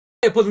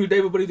Hey, pleasant good day,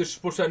 everybody. This is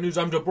Sportsnet News.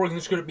 I'm Joe Borg, and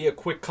this is going to be a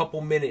quick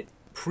couple-minute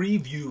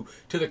preview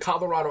to the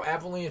Colorado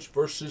Avalanche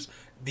versus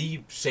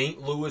the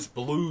St. Louis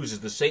Blues. As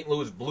the St.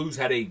 Louis Blues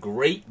had a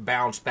great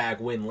bounce-back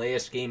win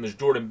last game as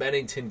Jordan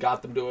Binnington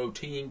got them to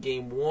OT in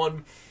Game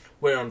 1,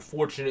 where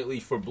unfortunately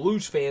for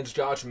Blues fans,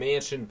 Josh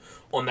Manson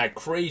on that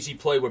crazy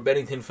play where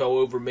Binnington fell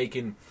over,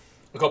 making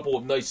a couple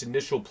of nice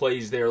initial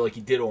plays there like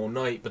he did all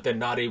night, but then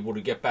not able to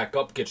get back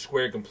up, get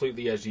squared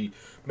completely as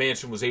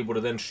Manson was able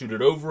to then shoot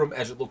it over him,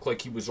 as it looked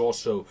like he was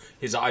also,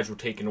 his eyes were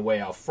taken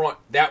away out front.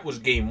 That was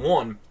Game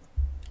 1.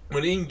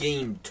 But in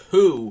Game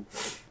 2,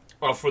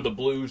 for the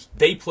Blues,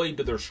 they played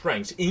to their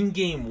strengths. In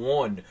Game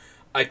 1,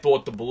 I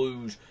thought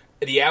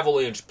the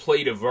Avalanche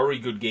played a very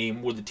good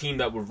game with a team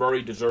that were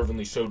very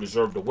deservingly so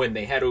deserved to win.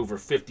 They had over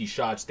 50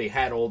 shots. They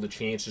had all the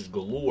chances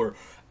galore.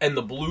 And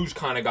the Blues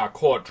kind of got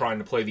caught trying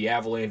to play the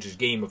Avalanche's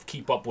game of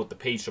keep up with the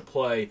pace of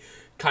play,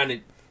 kind of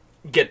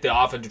get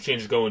the offensive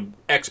chances going,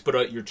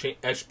 expedite your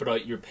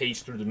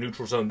pace through the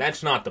neutral zone.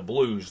 That's not the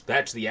Blues.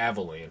 That's the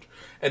Avalanche.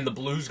 And the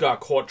Blues got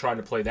caught trying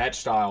to play that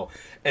style,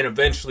 and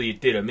eventually it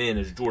did them in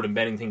as Jordan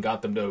Binnington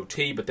got them to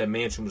OT, but then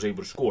Manson was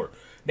able to score.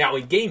 Now,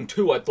 in Game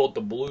 2, I thought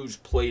the Blues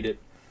played it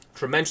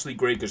tremendously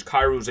great because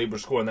Kyrie was able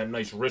to score on that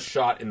nice wrist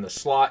shot in the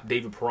slot.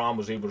 David Perron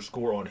was able to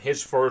score on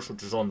his first,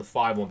 which was on the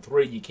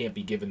 5-on-3. You can't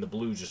be giving the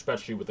Blues,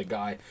 especially with a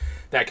guy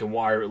that can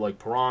wire it like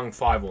Perron,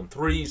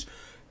 5-on-3s.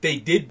 They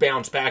did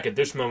bounce back at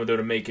this moment, though,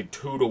 to make it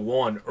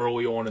 2-1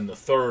 early on in the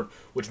third,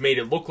 which made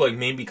it look like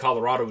maybe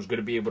Colorado was going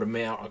to be able to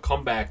mount a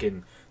comeback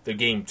in the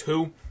Game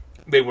 2.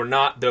 They were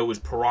not, though, as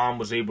Perron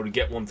was able to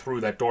get one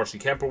through that Darcy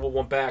Kemper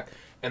went back,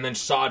 and then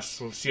Saj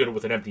sealed it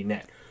with an empty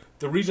net.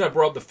 The reason I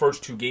brought up the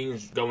first two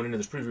games going into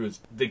this preview is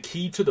the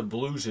key to the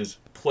Blues is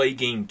play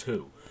Game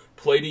 2.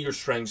 Play to your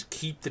strengths.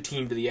 Keep the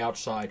team to the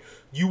outside.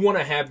 You want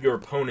to have your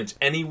opponents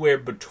anywhere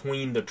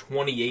between the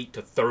 28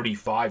 to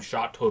 35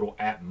 shot total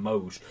at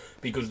most,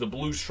 because the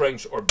Blues'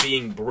 strengths are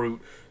being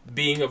brute,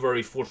 being a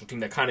very forceful team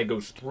that kind of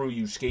goes through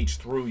you, skates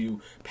through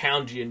you,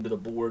 pounds you into the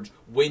boards,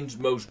 wins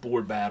most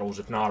board battles,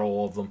 if not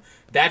all of them.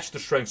 That's the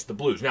strengths of the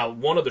Blues. Now,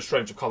 one of the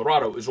strengths of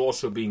Colorado is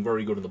also being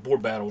very good in the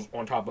board battles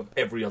on top of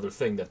every other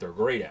thing that they're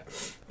great at.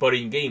 But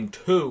in Game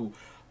 2,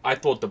 I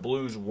thought the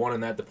Blues won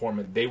in that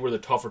department. They were the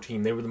tougher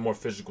team. They were the more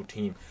physical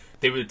team.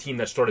 They were the team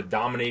that started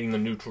dominating the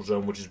neutral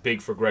zone, which is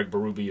big for Greg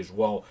Berube as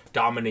well.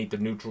 Dominate the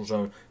neutral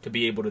zone to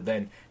be able to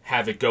then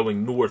have it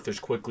going north as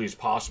quickly as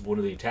possible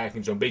into the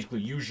attacking zone. Basically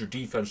use your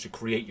defense to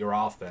create your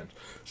offense,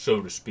 so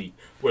to speak.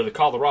 Where the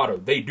Colorado,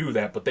 they do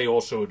that, but they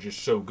also are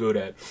just so good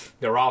at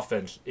their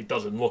offense, it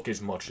doesn't look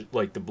as much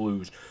like the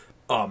Blues.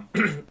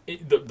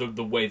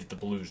 The way that the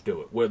Blues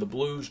do it. Where the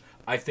Blues,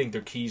 I think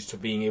their keys to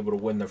being able to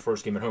win their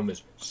first game at home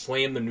is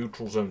slam the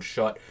neutral zone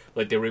shut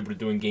like they were able to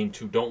do in Game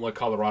 2. Don't let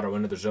Colorado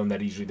into the zone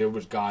that easily. There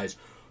was guys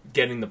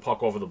getting the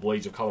puck over the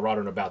blades of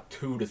Colorado in about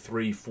 2 to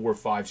 3, 4,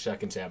 5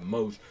 seconds at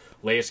most.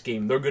 Last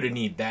game, they're going to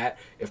need that.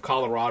 If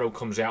Colorado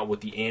comes out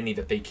with the ante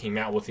that they came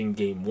out with in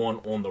Game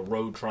 1 on the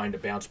road trying to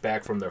bounce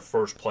back from their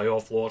first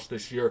playoff loss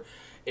this year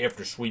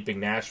after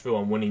sweeping Nashville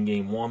and winning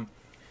Game 1,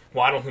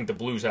 well, I don't think the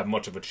Blues have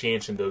much of a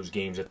chance in those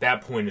games. At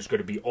that point, it's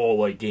going to be all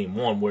like Game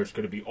 1, where it's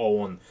going to be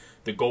all on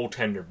the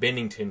goaltender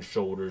Binnington's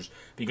shoulders,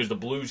 because the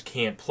Blues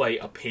can't play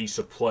a pace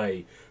of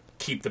play,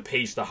 keep the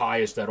pace the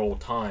highest at all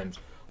times,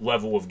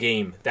 level of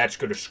game. That's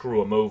going to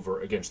screw them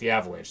over against the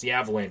Avalanche. The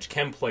Avalanche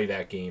can play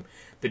that game.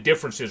 The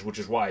difference is, which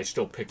is why I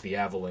still pick the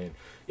Avalanche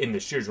in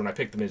this series when I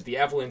pick them, is the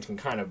Avalanche can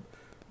kind of,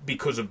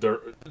 because of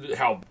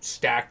how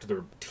stacked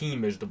their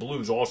team is, the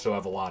Blues also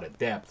have a lot of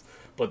depth,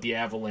 but the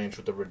Avalanche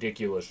with the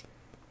ridiculous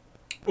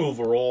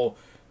overall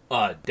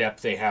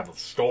depth they have of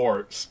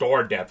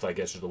star depth, I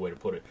guess is the way to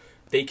put it,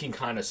 they can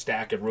kind of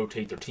stack and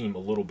rotate their team a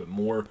little bit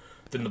more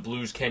than the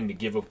Blues can to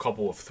give a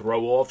couple of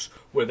throw-offs,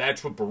 where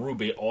that's what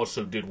Berube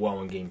also did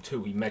well in Game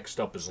 2. He mixed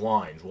up his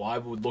lines. Well, I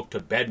would look to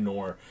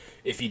Bednar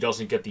if he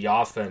doesn't get the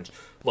offense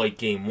like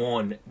Game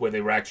 1, where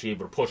they were actually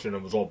able to push it, and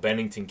it was all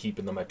Binnington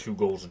keeping them at 2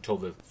 goals until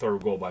the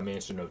third goal by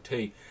Manson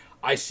OT.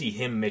 I see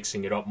him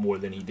mixing it up more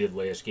than he did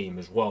last game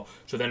as well.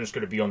 So then it's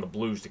going to be on the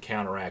Blues to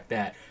counteract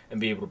that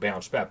and be able to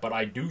bounce back. But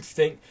I do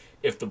think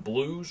if the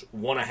Blues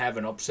want to have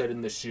an upset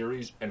in this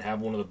series and have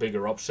one of the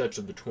bigger upsets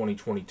of the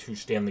 2022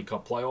 Stanley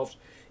Cup playoffs,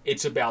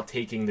 it's about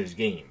taking this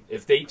game.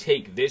 If they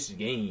take this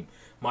game,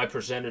 my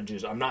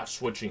percentages, I'm not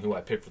switching who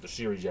I pick for the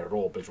series yet at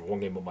all based on one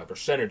game, but my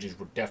percentages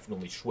would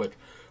definitely switch.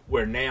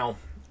 Where now,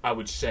 I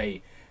would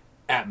say,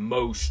 at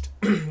most,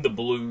 the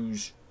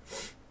Blues,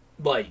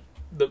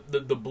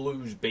 the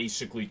Blues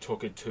basically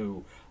took it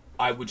to,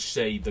 I would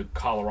say, the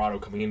Colorado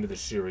coming into this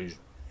series,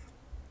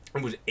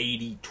 it was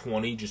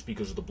 80-20 just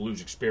because of the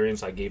Blues'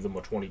 experience. I gave them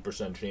a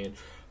 20% chance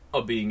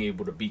of being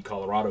able to beat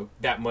Colorado.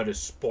 That might have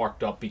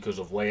sparked up because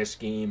of last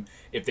game,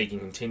 if they can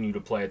continue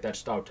to play at that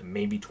style, to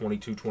maybe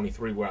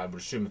 22-23, where I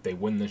would assume if they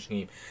win this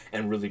game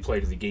and really play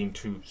to the Game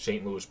 2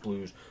 St. Louis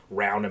Blues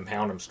round and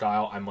pound them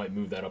style, I might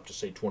move that up to,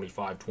 say,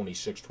 25,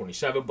 26,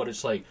 27, but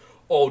it's like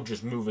all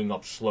just moving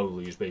up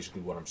slowly is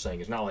basically what I'm saying.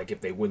 It's not like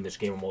if they win this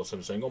game, I'm all of a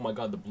sudden saying, oh my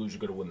God, the Blues are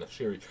going to win the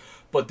series.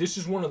 But this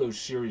is one of those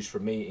series for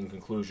me, in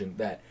conclusion,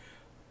 that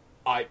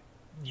I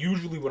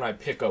usually when I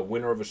pick a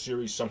winner of a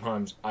series,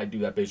 sometimes I do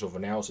that based off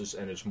analysis,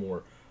 and it's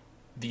more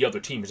the other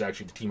team is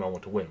actually the team I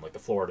want to win, like the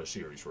Florida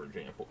series, for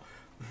example.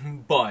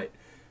 But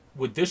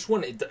with this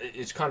one,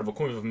 it's kind of a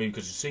coin for me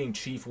because seeing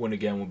Chief win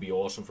again would be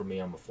awesome for me.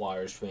 I'm a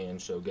Flyers fan,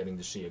 so getting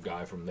to see a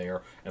guy from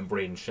there and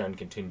Braden Shen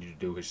continue to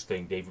do his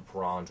thing. David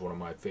Perron's one of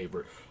my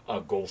favorite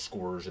goal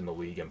scorers in the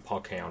league and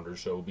puck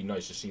hounders, so it would be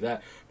nice to see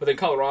that. But then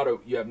Colorado,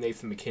 you have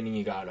Nathan McKinnon,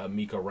 you got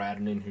Mika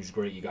Radinen, who's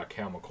great, you got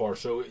Cal McCarr.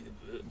 So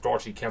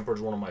Darcy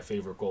Kemper's one of my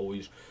favorite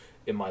goalies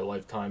in my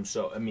lifetime.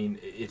 So, I mean,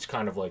 it's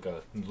kind of like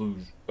a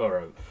lose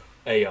or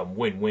a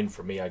win-win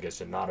for me, I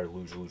guess, and not a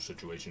lose-lose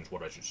situation is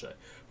what I should say.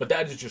 But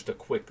that is just a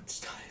quick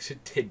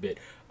tidbit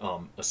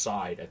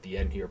aside at the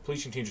end here.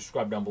 Please continue to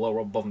subscribe down below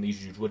or above on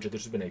these huge widget.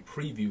 This has been a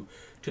preview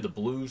to the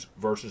Blues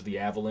versus the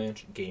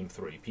Avalanche, Game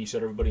 3. Peace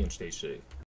out, everybody, and stay safe.